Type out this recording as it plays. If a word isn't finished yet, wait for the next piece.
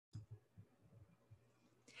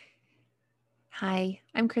Hi,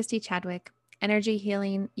 I'm Christy Chadwick, energy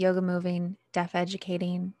healing, yoga moving, deaf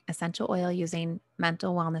educating, essential oil using,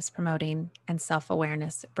 mental wellness promoting, and self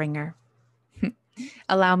awareness bringer.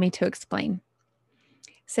 Allow me to explain.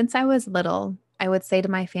 Since I was little, I would say to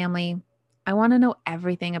my family, I want to know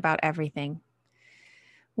everything about everything.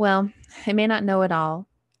 Well, I may not know it all,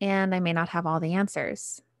 and I may not have all the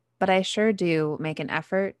answers, but I sure do make an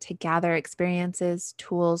effort to gather experiences,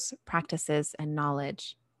 tools, practices, and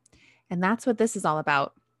knowledge. And that's what this is all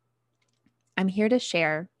about. I'm here to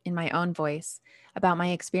share in my own voice about my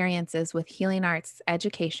experiences with healing arts,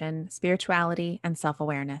 education, spirituality, and self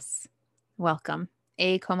awareness. Welcome,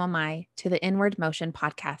 como mai, to the Inward Motion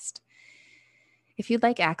podcast. If you'd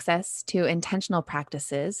like access to intentional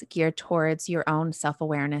practices geared towards your own self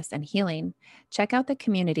awareness and healing, check out the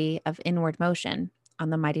community of Inward Motion on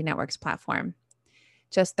the Mighty Networks platform.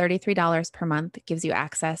 Just $33 per month gives you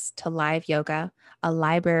access to live yoga, a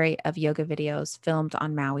library of yoga videos filmed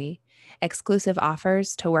on Maui, exclusive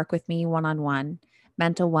offers to work with me one-on-one,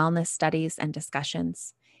 mental wellness studies and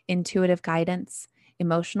discussions, intuitive guidance,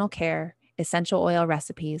 emotional care, essential oil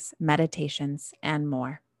recipes, meditations, and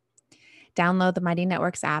more. Download the Mighty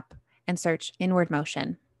Networks app and search Inward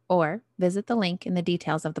Motion, or visit the link in the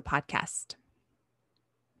details of the podcast.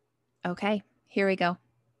 Okay, here we go.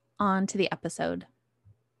 On to the episode.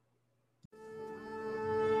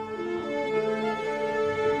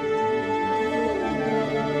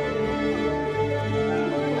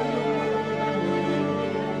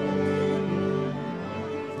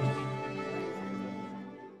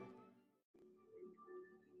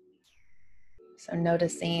 So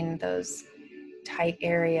noticing those tight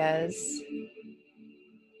areas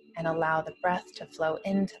and allow the breath to flow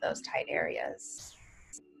into those tight areas.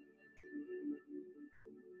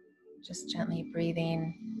 Just gently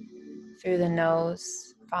breathing through the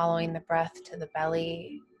nose, following the breath to the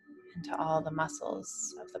belly and to all the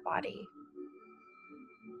muscles of the body.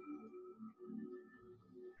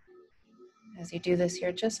 As you do this,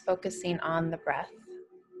 you're just focusing on the breath.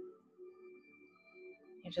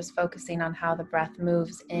 You're just focusing on how the breath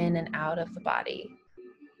moves in and out of the body,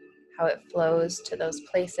 how it flows to those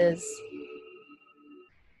places,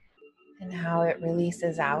 and how it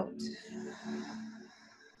releases out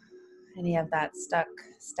any of that stuck,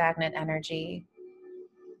 stagnant energy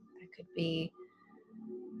that could be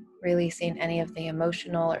releasing any of the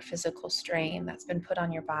emotional or physical strain that's been put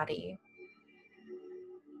on your body.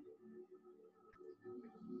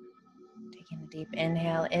 Taking a deep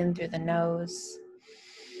inhale in through the nose.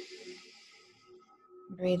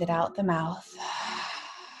 Breathe it out the mouth.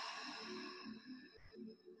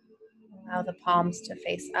 Allow the palms to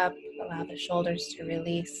face up. Allow the shoulders to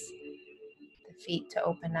release. The feet to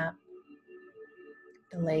open up.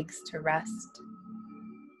 The legs to rest.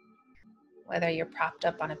 Whether you're propped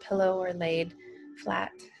up on a pillow or laid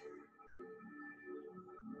flat.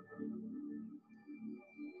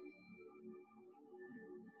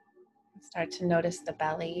 Start to notice the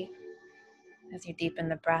belly. As you deepen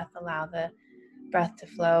the breath, allow the breath to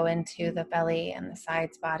flow into the belly and the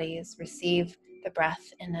sides bodies. Receive the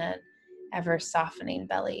breath in an ever softening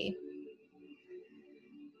belly.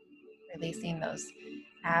 Releasing those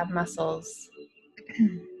ab muscles.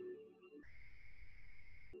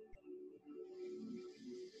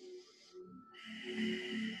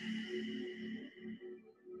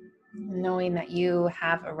 Knowing that you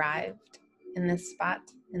have arrived in this spot,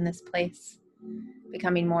 in this place.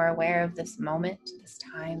 Becoming more aware of this moment, this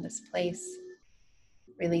time, this place.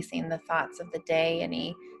 Releasing the thoughts of the day,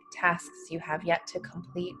 any tasks you have yet to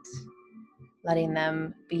complete. Letting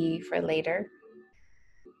them be for later.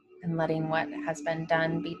 And letting what has been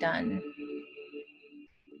done be done.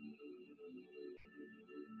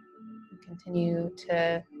 Continue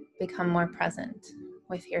to become more present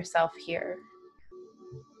with yourself here.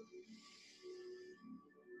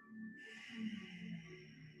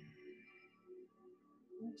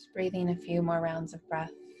 Just breathing a few more rounds of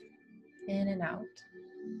breath in and out.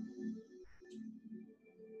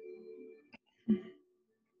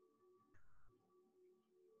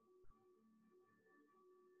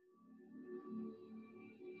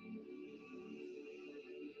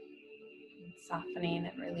 Softening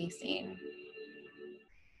and releasing.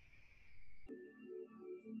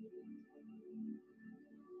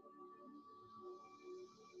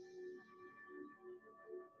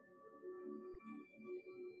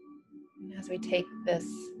 And as we take this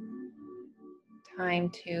time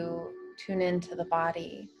to tune into the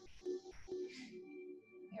body,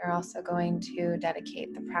 we are also going to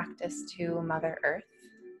dedicate the practice to Mother Earth.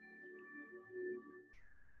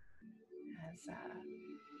 As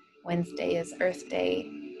Wednesday is Earth Day,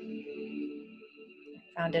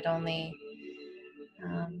 I found it only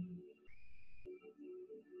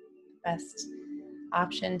Best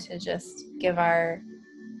option to just give our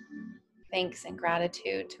thanks and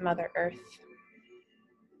gratitude to Mother Earth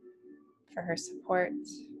for her support,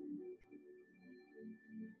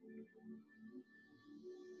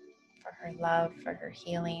 for her love, for her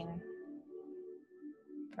healing,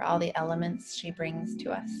 for all the elements she brings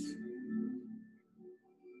to us.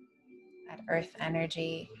 That earth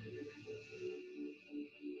energy,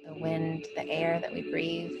 the wind, the air that we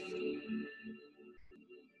breathe,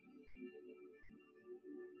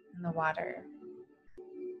 and the water.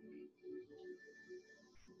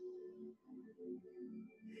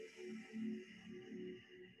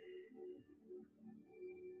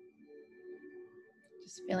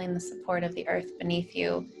 Just feeling the support of the earth beneath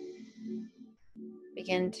you.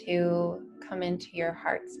 Begin to come into your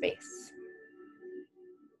heart space.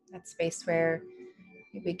 That space where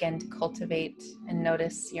you begin to cultivate and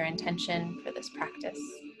notice your intention for this practice.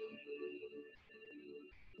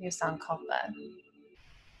 Your sankalpa.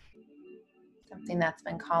 Something that's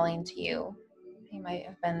been calling to you. You might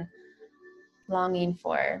have been longing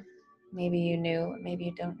for. Maybe you knew, maybe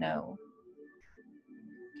you don't know.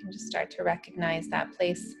 You can just start to recognize that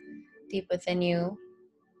place deep within you.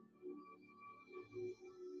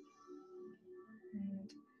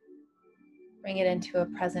 And bring it into a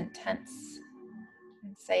present tense.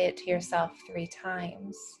 And say it to yourself 3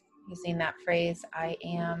 times using that phrase, I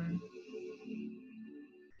am,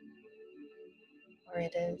 or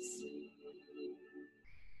it is.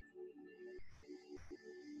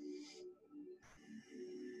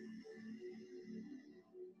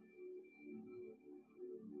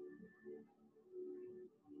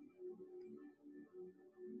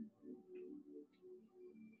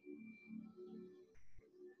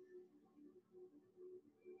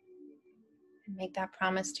 And make that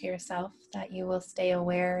promise to yourself that you will stay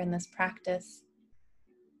aware in this practice.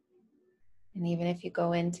 And even if you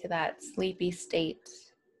go into that sleepy state,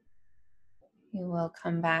 you will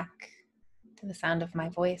come back to the sound of my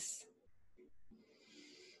voice.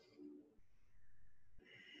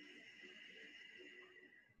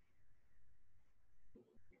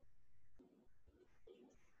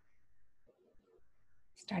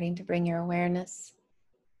 Starting to bring your awareness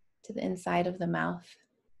to the inside of the mouth,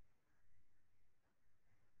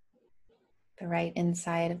 the right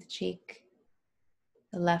inside of the cheek,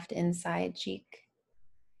 the left inside cheek,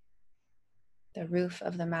 the roof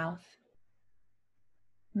of the mouth,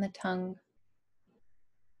 and the tongue,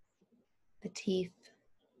 the teeth.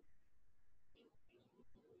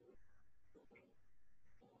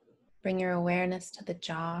 Bring your awareness to the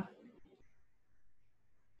jaw.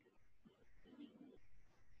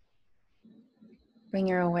 Bring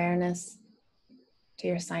your awareness to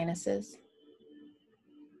your sinuses.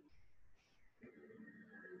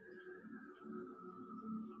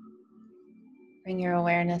 Bring your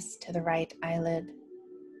awareness to the right eyelid.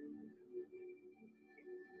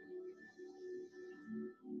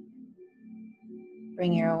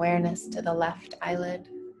 Bring your awareness to the left eyelid.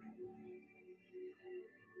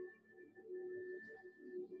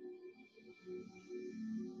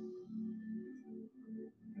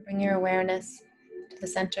 Bring your awareness to the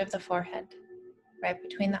center of the forehead, right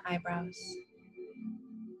between the eyebrows.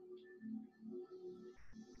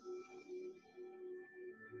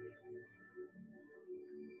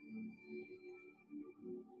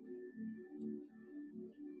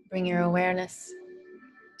 Bring your awareness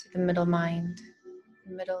to the middle mind,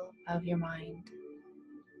 the middle of your mind.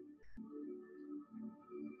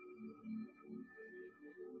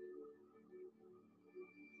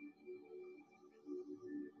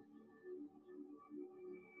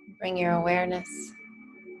 Bring your awareness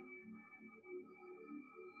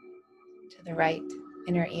to the right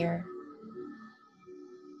inner ear,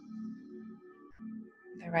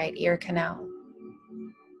 the right ear canal,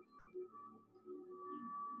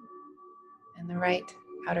 and the right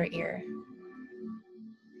outer ear.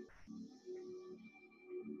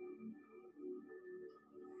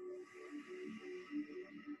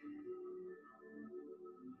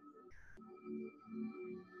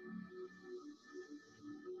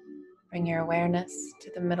 Bring your awareness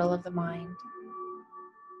to the middle of the mind.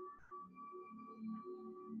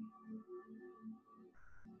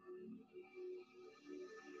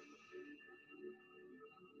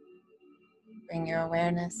 Bring your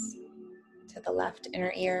awareness to the left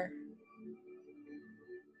inner ear.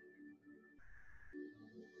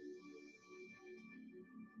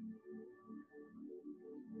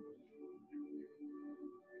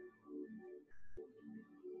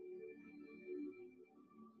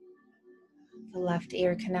 The left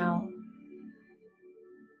ear canal,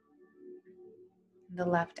 the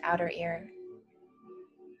left outer ear.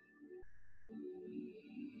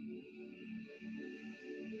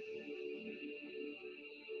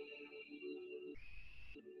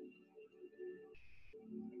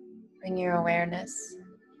 Bring your awareness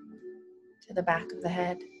to the back of the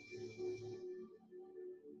head.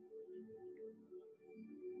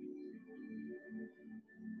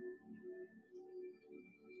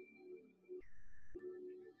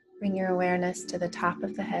 Bring your awareness to the top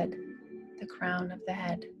of the head, the crown of the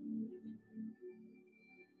head.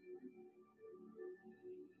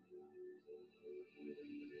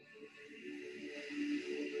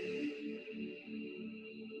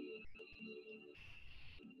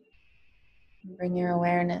 Bring your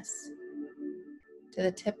awareness to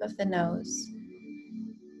the tip of the nose.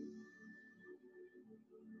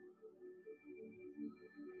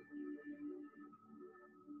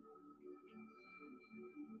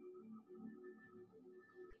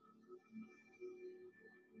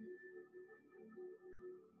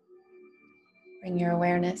 Bring your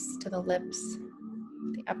awareness to the lips,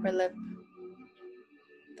 the upper lip,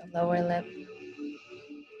 the lower lip, the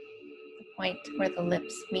point where the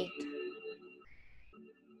lips meet.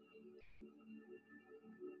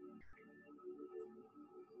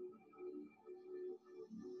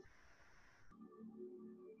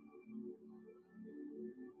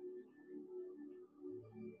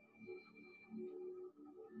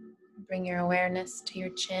 Bring your awareness to your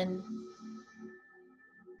chin.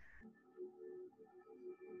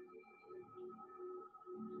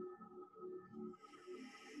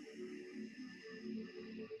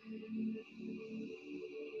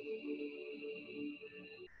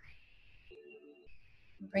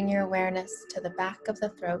 Bring your awareness to the back of the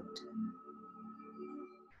throat.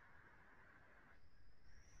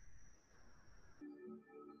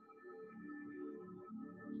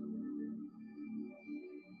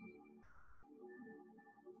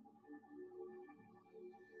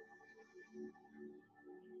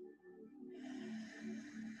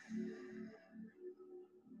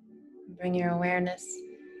 Bring your awareness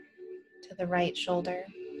to the right shoulder.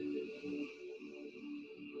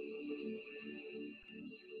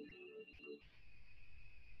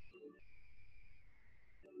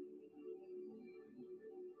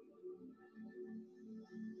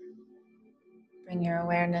 Bring your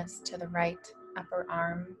awareness to the right upper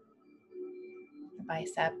arm, the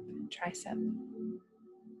bicep, tricep.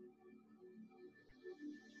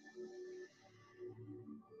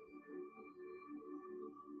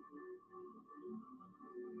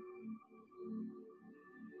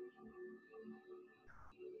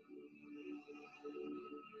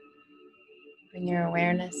 Bring your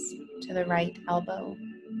awareness to the right elbow.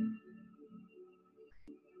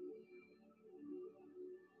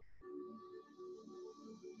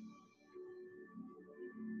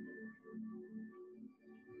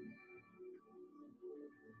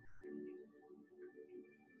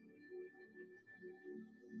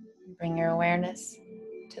 Bring your awareness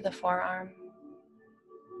to the forearm.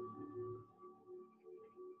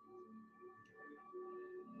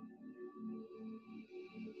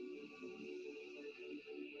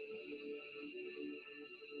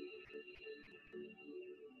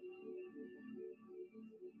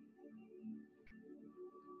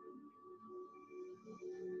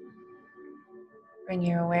 Bring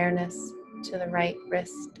your awareness to the right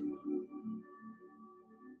wrist.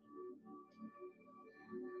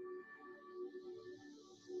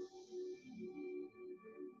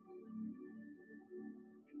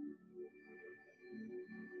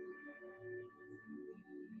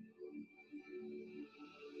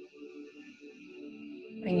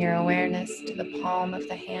 Bring your awareness to the palm of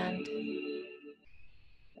the hand,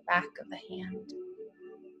 the back of the hand.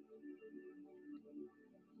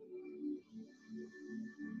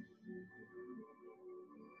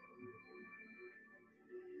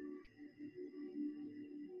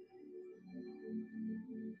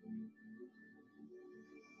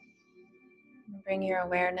 Bring your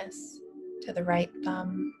awareness to the right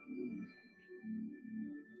thumb,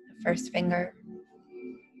 the first finger,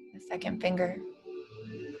 the second finger,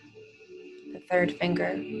 the third finger,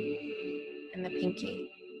 and the pinky.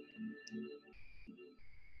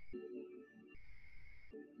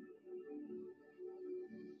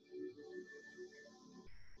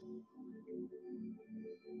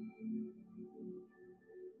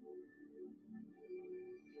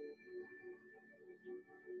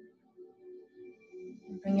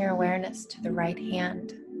 Bring your awareness to the right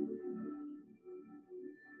hand.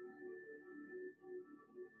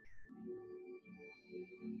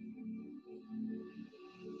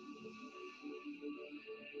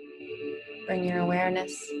 Bring your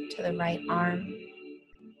awareness to the right arm.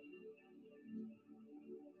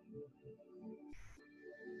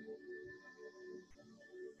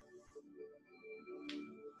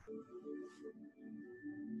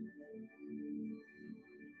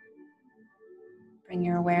 Bring Bring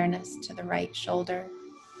your awareness to the right shoulder.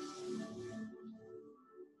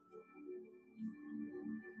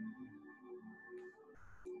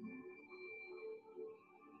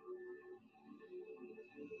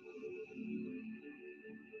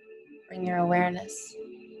 Bring your awareness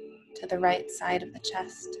to the right side of the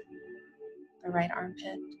chest, the right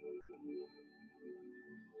armpit,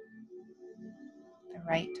 the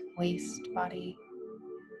right waist body.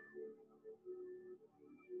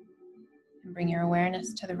 And bring your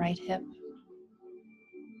awareness to the right hip.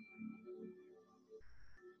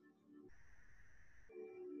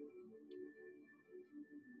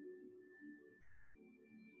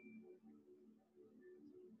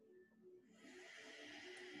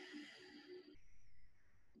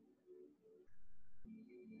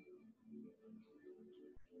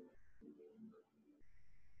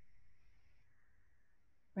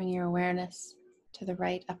 Bring your awareness to the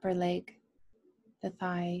right upper leg, the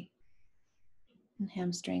thigh, and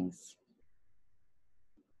hamstrings.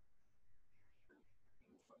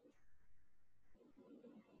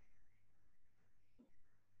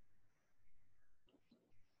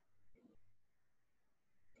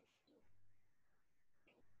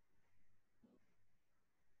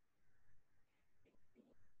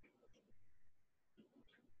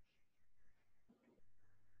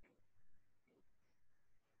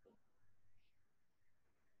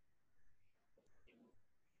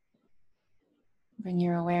 Bring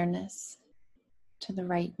your awareness to the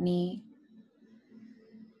right knee.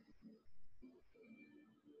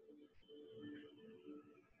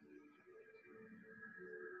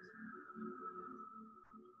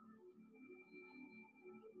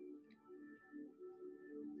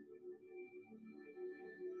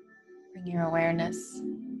 Bring your awareness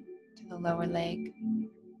to the lower leg,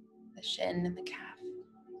 the shin and the calf.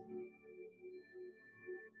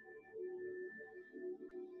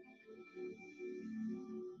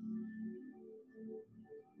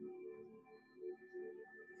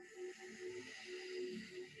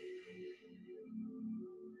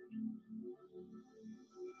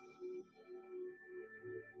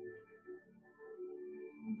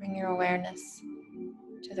 Bring your awareness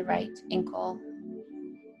to the right ankle,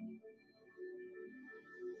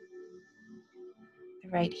 the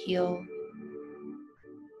right heel,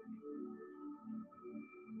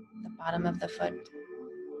 the bottom of the foot,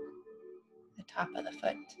 the top of the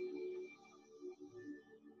foot.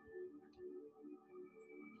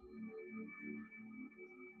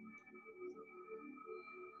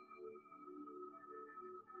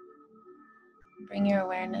 Bring your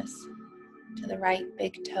awareness to the right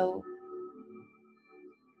big toe,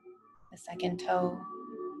 the second toe,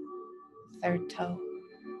 the third toe,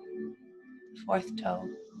 the fourth toe,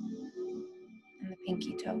 and the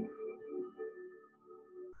pinky toe.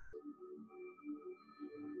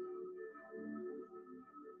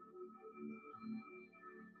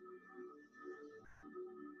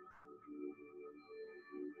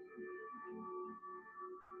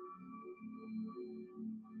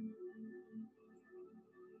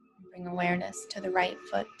 Bring awareness to the right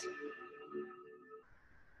foot.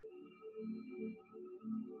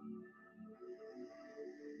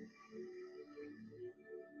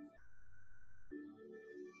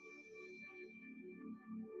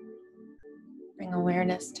 Bring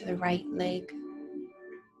awareness to the right leg.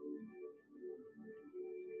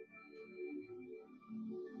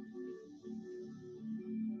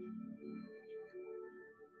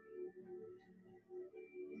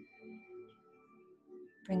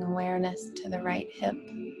 Bring awareness to the right hip.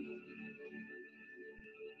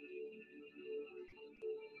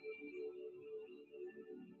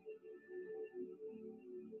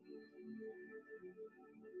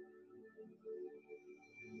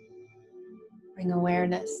 Bring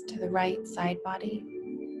awareness to the right side body.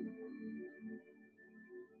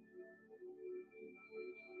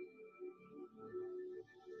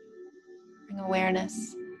 Bring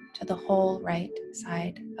awareness to the whole right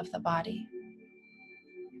side of the body.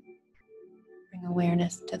 Bring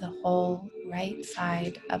awareness to the whole right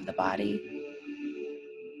side of the body.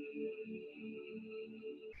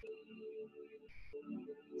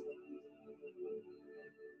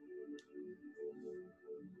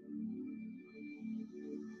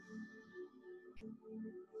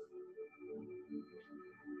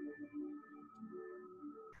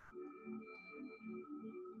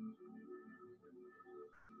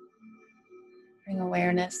 Bring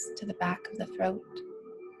awareness to the back of the throat.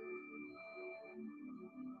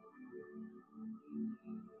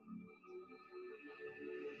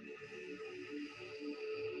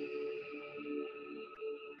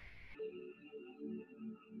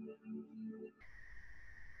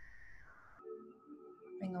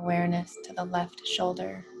 Bring awareness to the left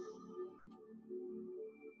shoulder.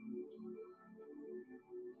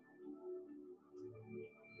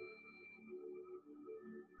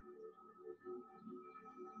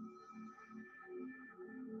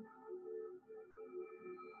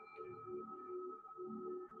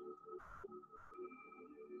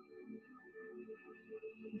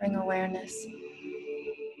 Bring awareness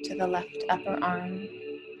to the left upper arm,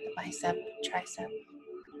 the bicep, tricep.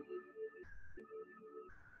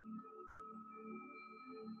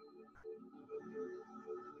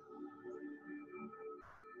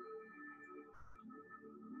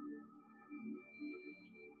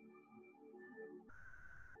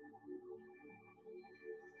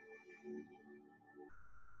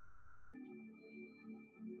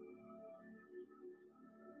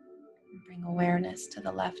 Bring awareness to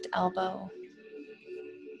the left elbow.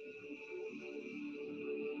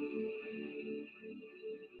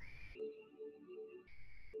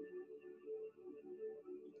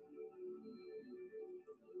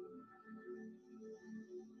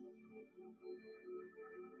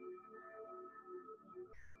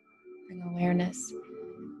 Bring awareness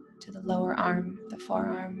to the lower arm, the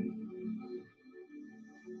forearm.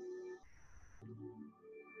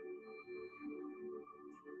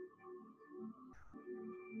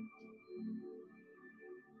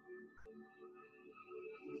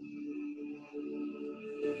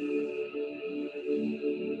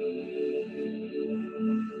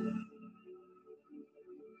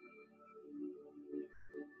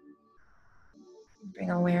 Bring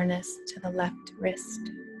awareness to the left wrist.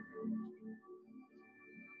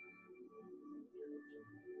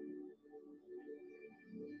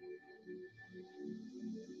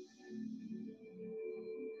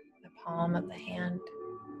 The palm of the hand,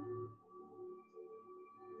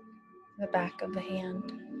 the back of the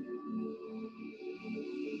hand.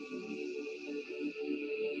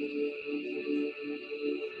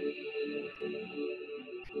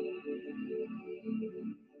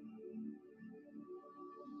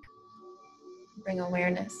 Bring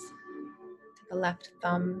awareness to the left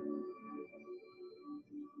thumb,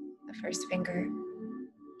 the first finger,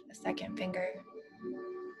 the second finger,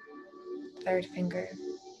 third finger,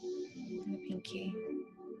 and the pinky.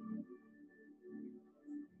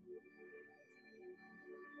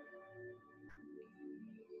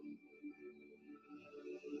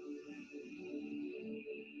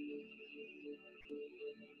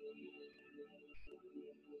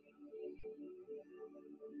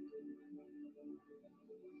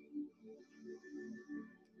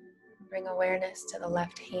 Bring awareness to the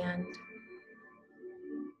left hand.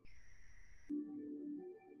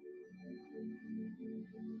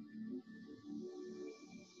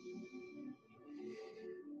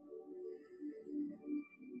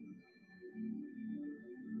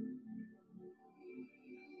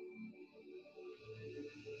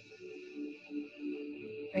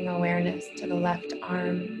 Bring awareness to the left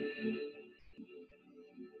arm.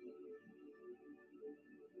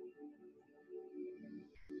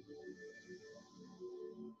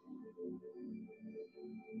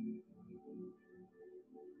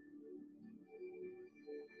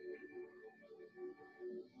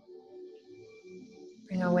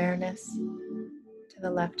 Bring awareness to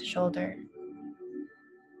the left shoulder,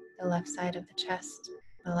 the left side of the chest,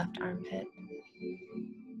 the left armpit,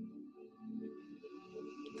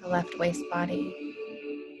 the left waist body.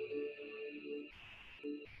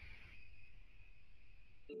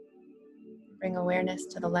 Bring awareness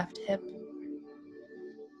to the left hip.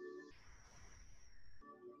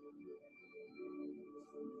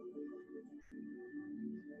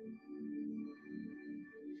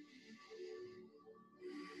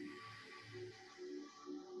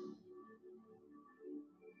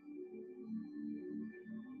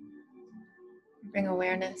 Bring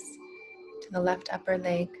awareness to the left upper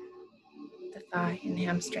leg, the thigh and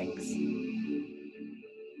hamstrings.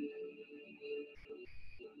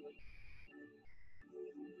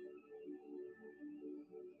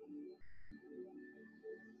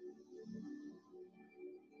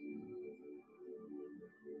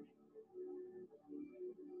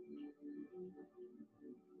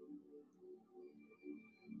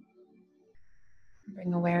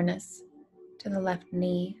 Bring awareness to the left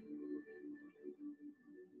knee.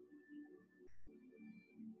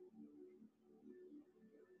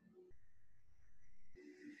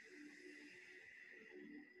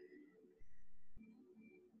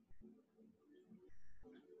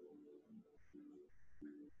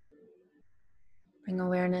 Bring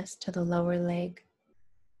awareness to the lower leg,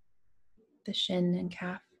 the shin and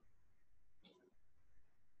calf.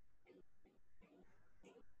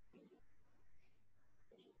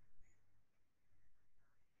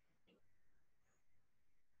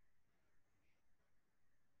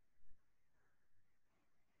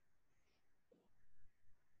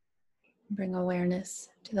 Bring awareness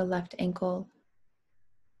to the left ankle,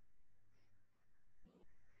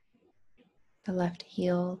 the left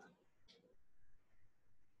heel,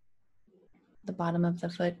 the bottom of the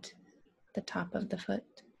foot, the top of the foot.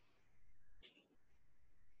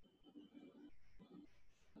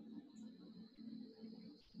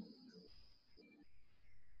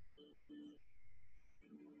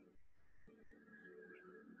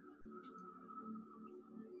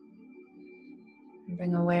 And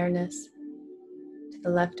bring awareness to the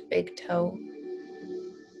left big toe,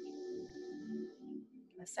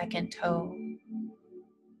 the second toe,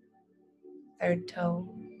 third toe,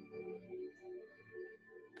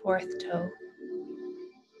 fourth toe,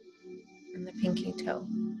 and the pinky toe.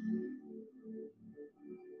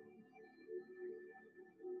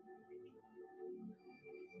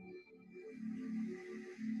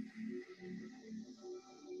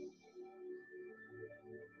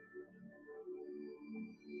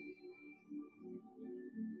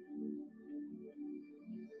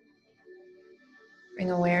 Bring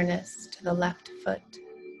awareness to the left foot.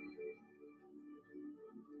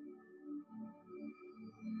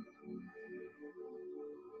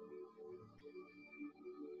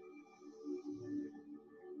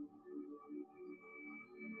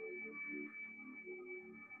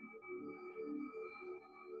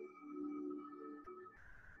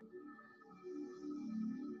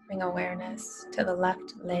 Bring awareness to the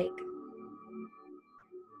left leg.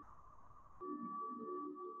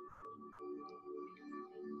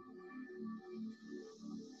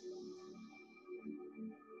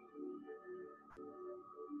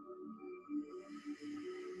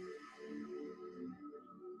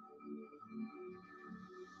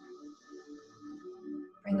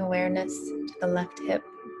 Bring awareness to the left hip.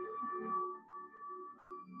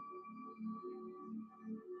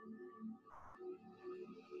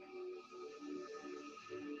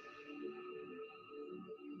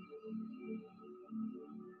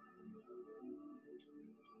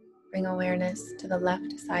 Bring awareness to the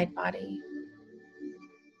left side body.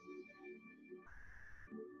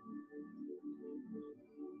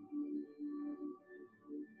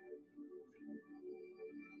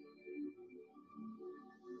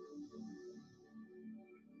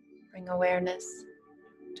 Bring awareness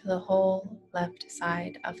to the whole left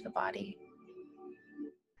side of the body.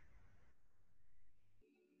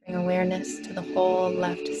 Bring awareness to the whole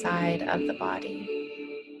left side of the body.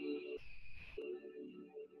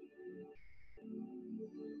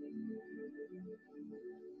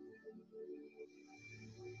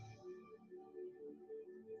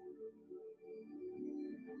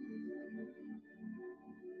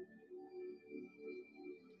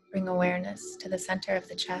 Bring awareness to the center of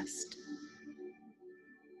the chest.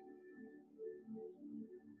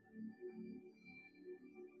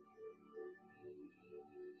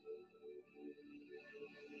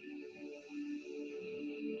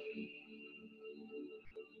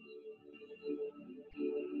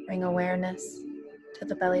 Bring awareness to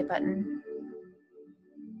the belly button.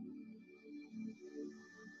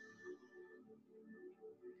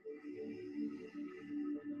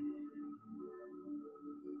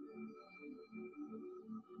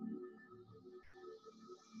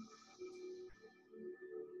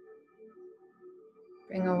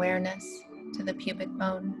 Bring awareness to the pubic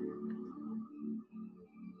bone.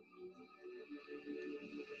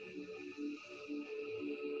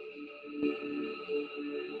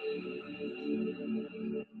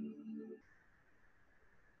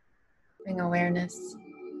 Bring awareness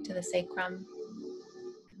to the sacrum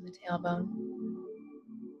and the tailbone.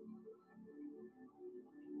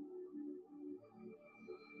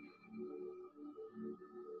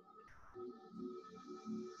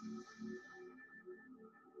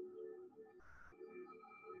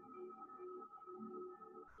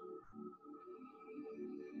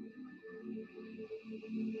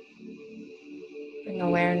 Bring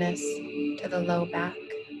awareness to the low back.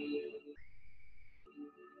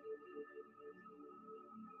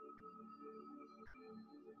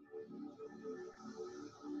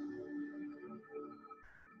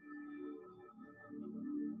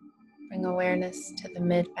 Bring awareness to the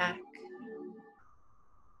mid back.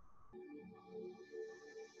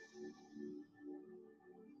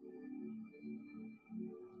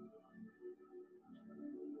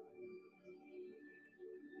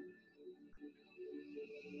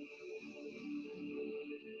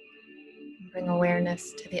 Bring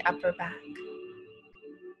awareness to the upper back,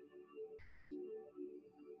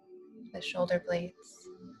 the shoulder blades,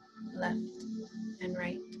 left and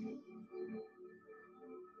right.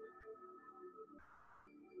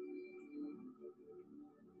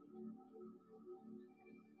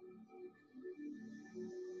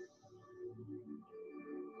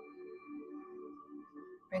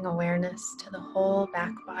 Bring awareness to the whole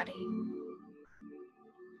back body.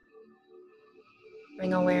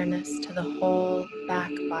 Bring awareness to the whole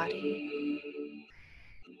back body.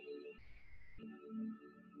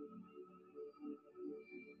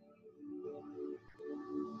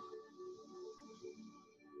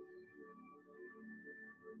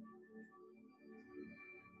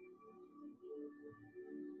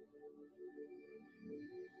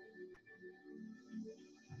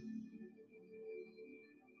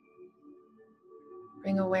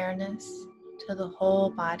 Bring awareness to the whole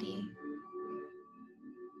body.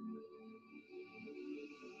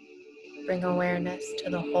 Bring awareness to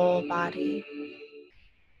the whole body.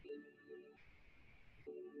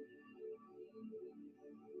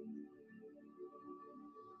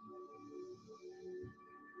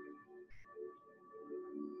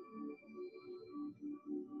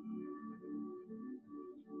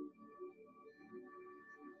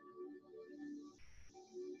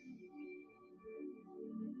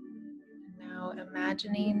 Now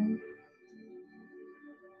imagining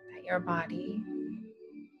that your body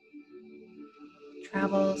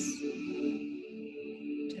travels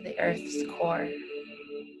to the earth's core.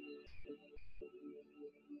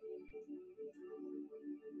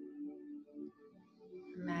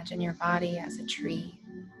 Imagine your body as a tree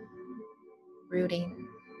rooting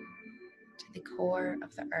to the core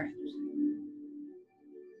of the earth.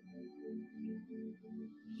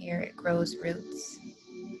 Here it grows roots.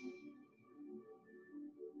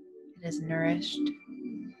 It is nourished.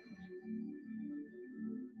 And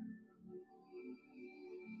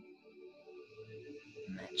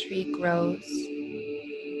that tree grows.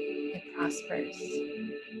 It prospers.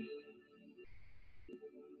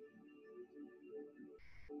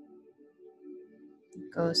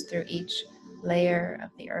 It goes through each layer of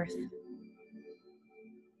the earth,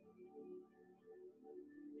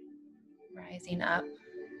 rising up,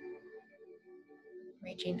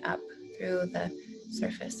 reaching up through the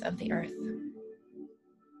surface of the earth.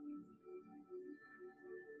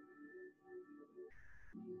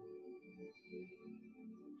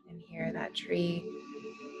 And here that tree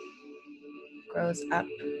grows up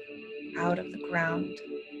out of the ground.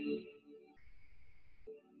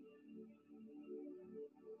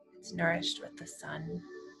 It's nourished with the sun,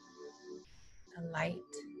 the light,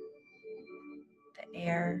 the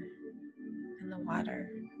air, and the water.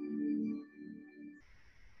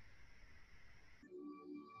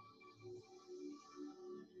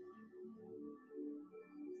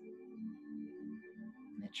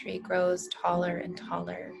 The tree grows taller and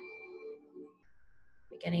taller,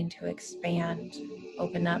 beginning to expand,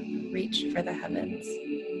 open up, reach for the heavens.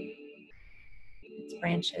 Its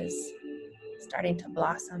branches starting to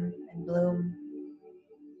blossom and bloom,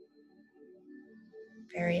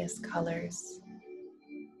 various colors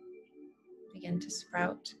begin to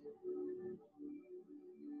sprout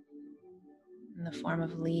in the form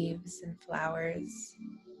of leaves and flowers.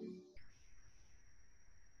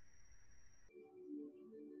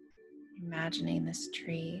 Imagining this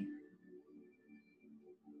tree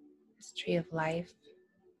of life,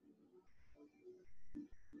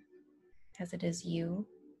 as it is you,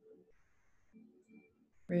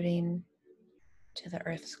 rooting to the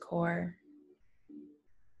earth's core,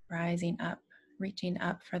 rising up, reaching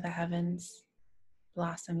up for the heavens,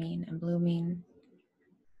 blossoming and blooming,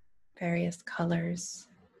 various colors.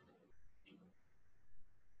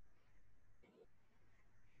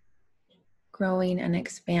 Growing and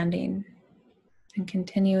expanding and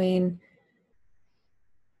continuing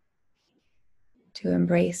to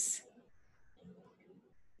embrace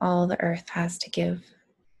all the earth has to give,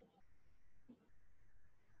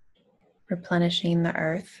 replenishing the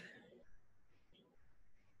earth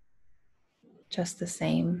just the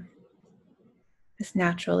same. This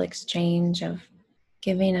natural exchange of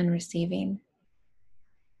giving and receiving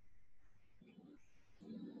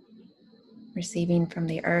from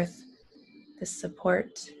the earth, this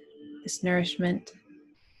support, this nourishment,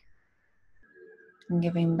 and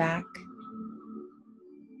giving back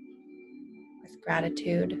with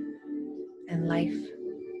gratitude and life,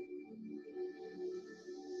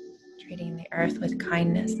 treating the earth with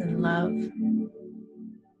kindness and love,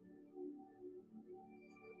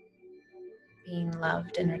 being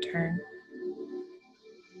loved in return.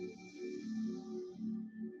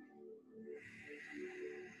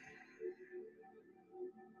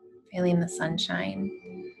 Feeling the sunshine,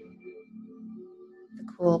 the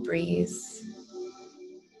cool breeze,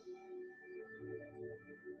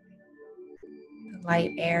 the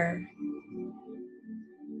light air,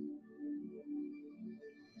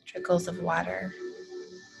 the trickles of water,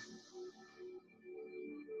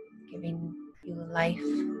 giving you life,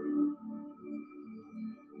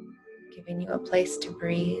 giving you a place to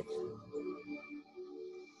breathe.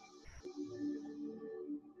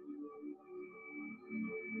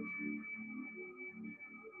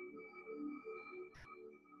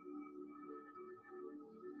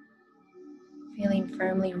 Feeling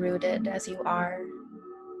firmly rooted as you are,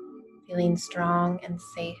 feeling strong and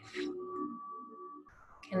safe,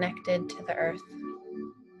 connected to the earth,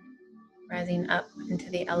 rising up into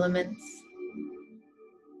the elements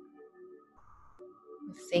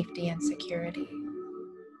with safety and security,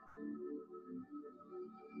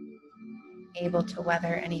 able to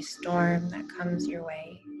weather any storm that comes your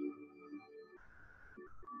way,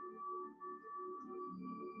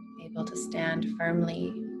 able to stand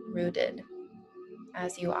firmly rooted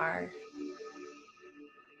as you are,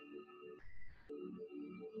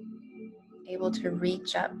 able to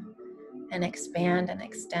reach up and expand and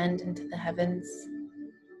extend into the heavens,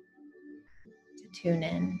 to tune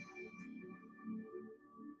in,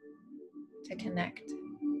 to connect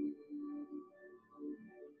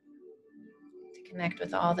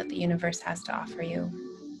with all that the universe has to offer you.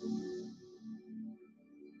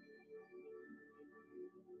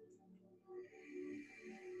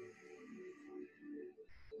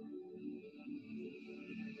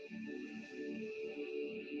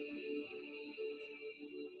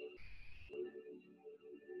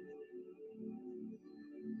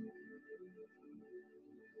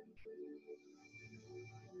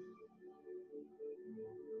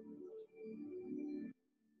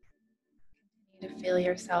 To feel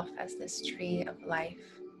yourself as this tree of life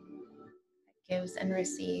that gives and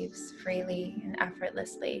receives freely and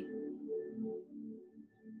effortlessly.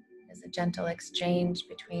 As a gentle exchange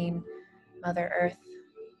between Mother Earth,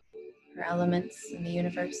 her elements, and the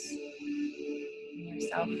universe, and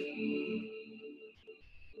yourself.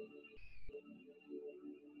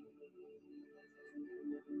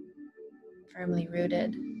 Firmly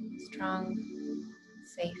rooted, strong,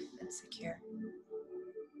 safe, and secure.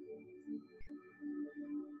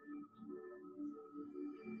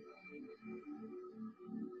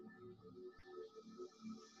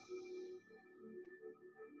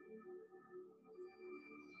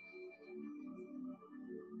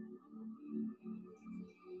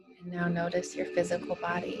 And now notice your physical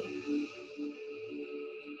body.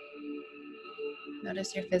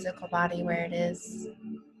 Notice your physical body where it is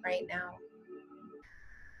right now.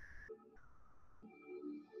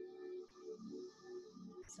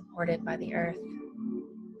 Supported by the earth,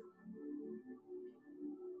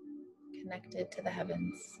 connected to the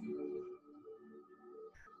heavens.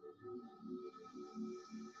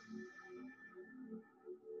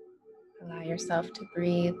 Allow yourself to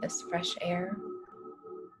breathe this fresh air.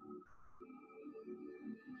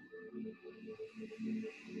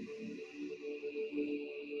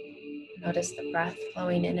 Notice the breath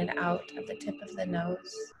flowing in and out of the tip of the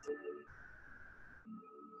nose.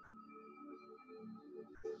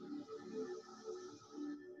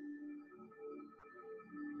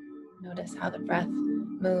 Notice how the breath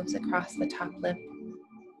moves across the top lip.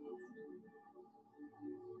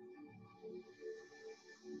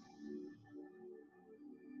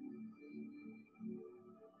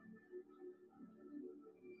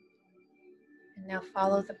 And now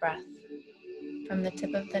follow the breath from the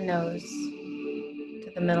tip of the nose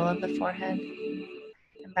to the middle of the forehead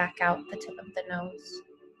and back out the tip of the nose.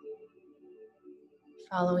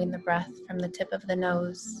 Following the breath from the tip of the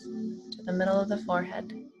nose to the middle of the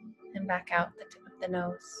forehead and back out the tip of the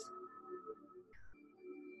nose.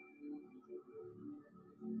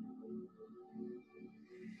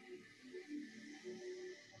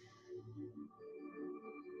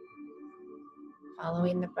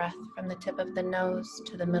 Following the breath from the tip of the nose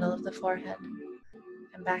to the middle of the forehead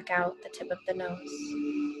and back out the tip of the nose.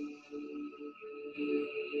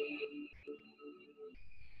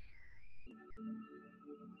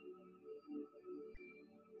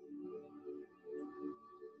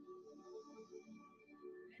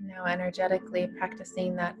 And now energetically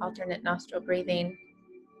practicing that alternate nostril breathing,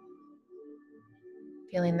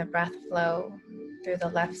 feeling the breath flow through the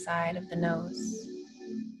left side of the nose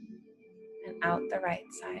and out the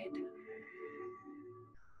right side.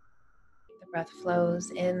 The breath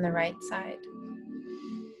flows in the right side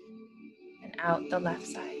and out the left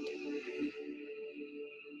side.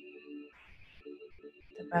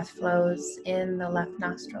 The breath flows in the left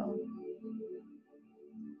nostril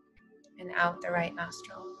and out the right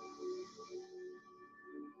nostril.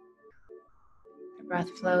 The breath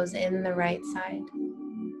flows in the right side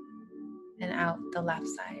and out the left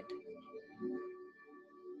side.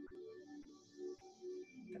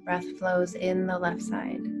 The breath flows in the left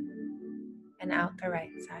side and out the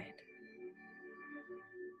right side.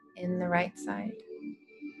 In the right side,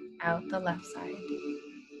 out the left side,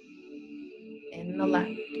 in the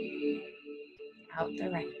left, out the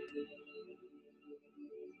right,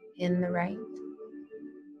 in the right,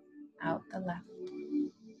 out the left,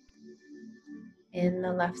 in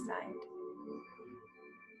the left side,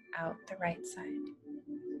 out the right side,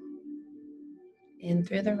 in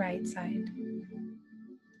through the right side,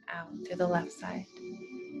 out through the left side,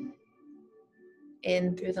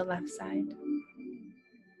 in through the left side,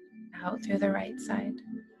 out through the right side,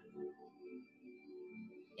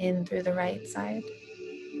 in through the right side,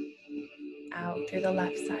 out through the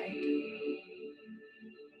left side,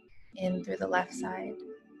 in through the left side,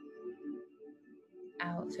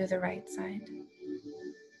 out through the right side,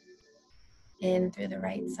 in through the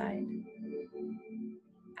right side,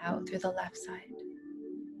 out through the left side.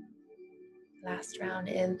 Last round,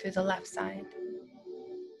 in through the left side,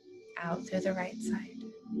 out through the right side,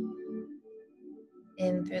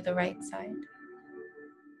 in through the right side,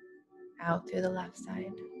 out through the left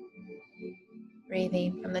side.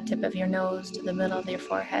 Breathing from the tip of your nose to the middle of your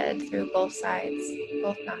forehead through both sides,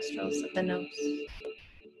 both nostrils of the nose.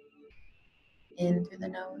 In through the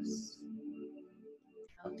nose,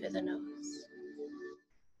 out through the nose.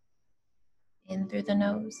 In through the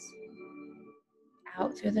nose,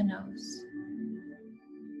 out through the nose.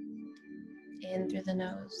 In through the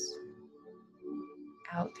nose,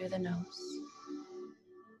 out through the nose.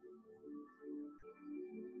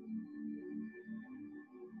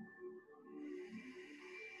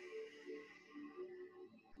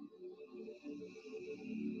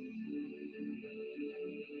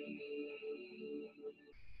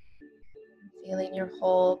 Feeling your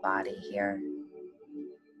whole body here.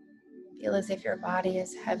 Feel as if your body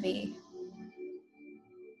is heavy,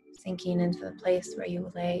 sinking into the place where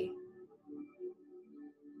you lay.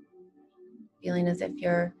 Feeling as if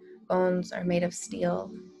your bones are made of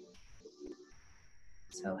steel,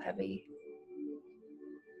 so heavy.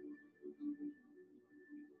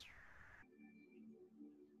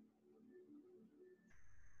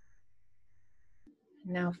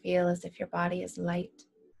 And now feel as if your body is light,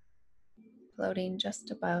 floating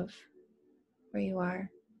just above where you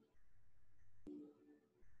are.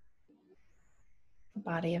 A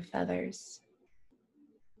body of feathers,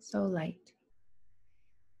 so light.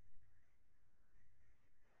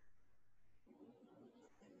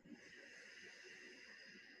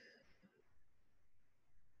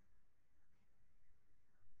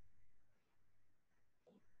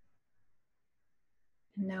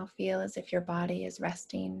 And now feel as if your body is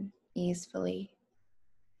resting easefully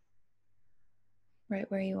right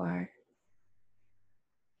where you are,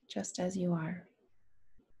 just as you are.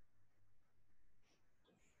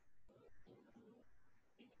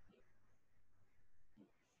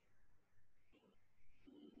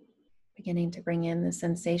 Beginning to bring in the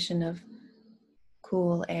sensation of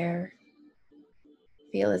cool air.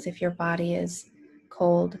 Feel as if your body is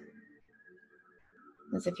cold,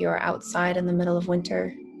 as if you are outside in the middle of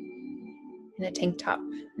winter in a tank top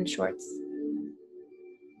and shorts.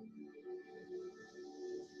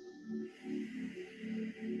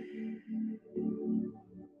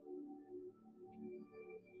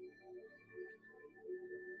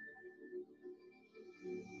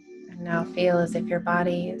 And now feel as if your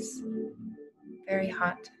body is very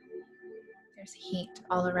hot. There's heat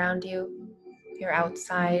all around you. You're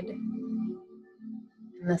outside in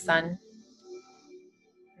the sun,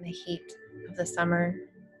 in the heat of the summer,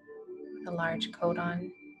 with a large coat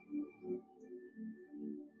on.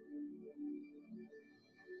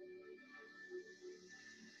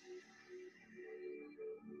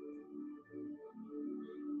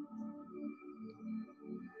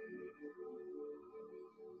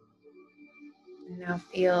 And now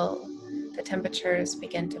feel the temperatures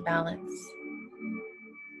begin to balance.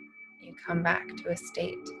 You come back to a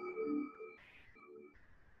state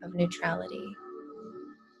of neutrality.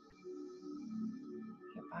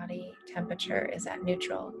 Your body temperature is at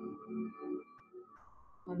neutral,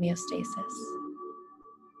 homeostasis.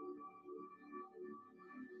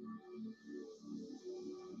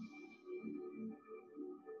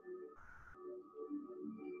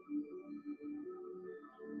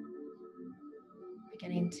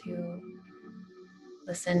 Beginning to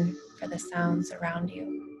listen for the sounds around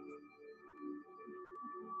you.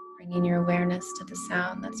 Bringing your awareness to the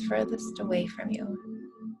sound that's furthest away from you.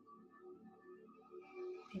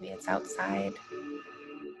 Maybe it's outside.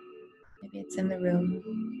 Maybe it's in the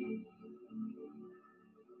room.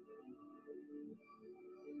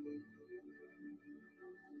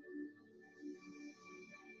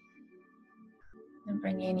 And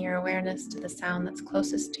bringing your awareness to the sound that's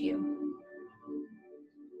closest to you.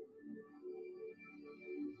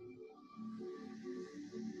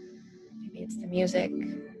 music.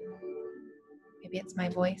 Maybe it's my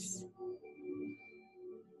voice.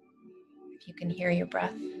 If you can hear your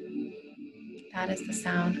breath, that is the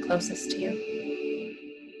sound closest to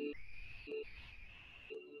you.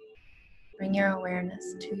 Bring your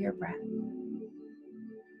awareness to your breath.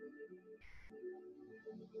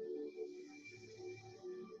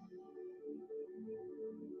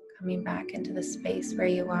 Coming back into the space where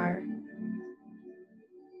you are,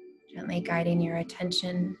 gently guiding your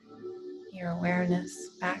attention, your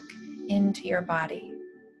awareness back into your body,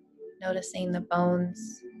 noticing the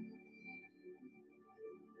bones,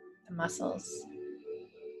 the muscles,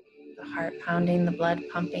 the heart pounding, the blood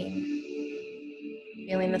pumping,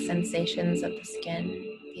 feeling the sensations of the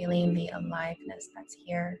skin, feeling the aliveness that's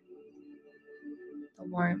here, the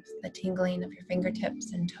warmth, the tingling of your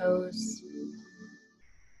fingertips and toes.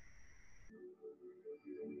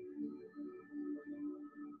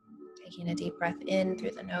 Taking a deep breath in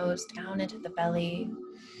through the nose, down into the belly.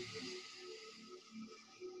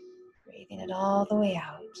 Breathing it all the way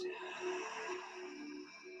out.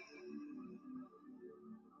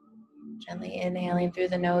 Gently inhaling through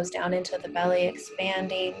the nose, down into the belly,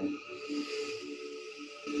 expanding.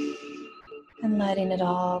 And letting it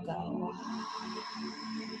all go.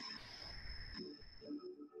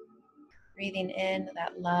 Breathing in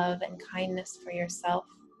that love and kindness for yourself.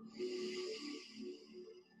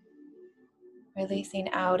 Releasing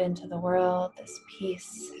out into the world this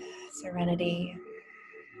peace, serenity.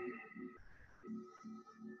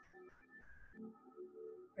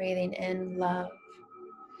 Breathing in love.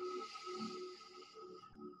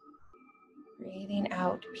 Breathing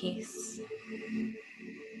out peace.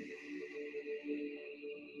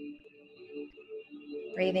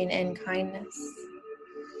 Breathing in kindness.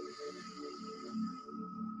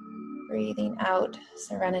 Breathing out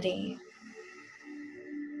serenity.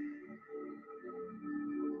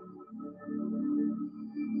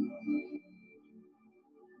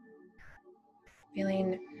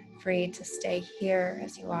 Feeling free to stay here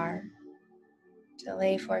as you are, to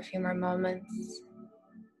lay for a few more moments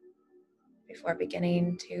before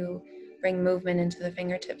beginning to bring movement into the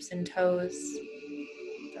fingertips and toes,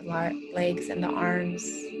 the legs and the arms,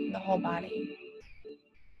 and the whole body.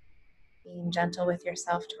 Being gentle with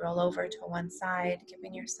yourself to roll over to one side,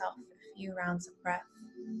 giving yourself a few rounds of breath.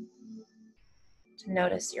 To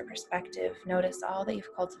notice your perspective, notice all that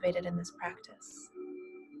you've cultivated in this practice.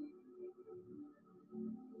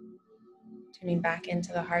 Tuning back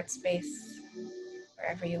into the heart space,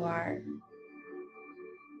 wherever you are.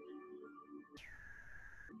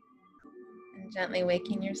 And gently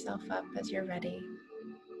waking yourself up as you're ready.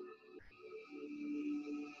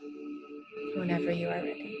 Whenever you are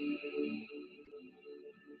ready.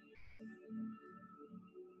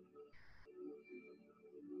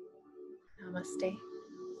 Namaste.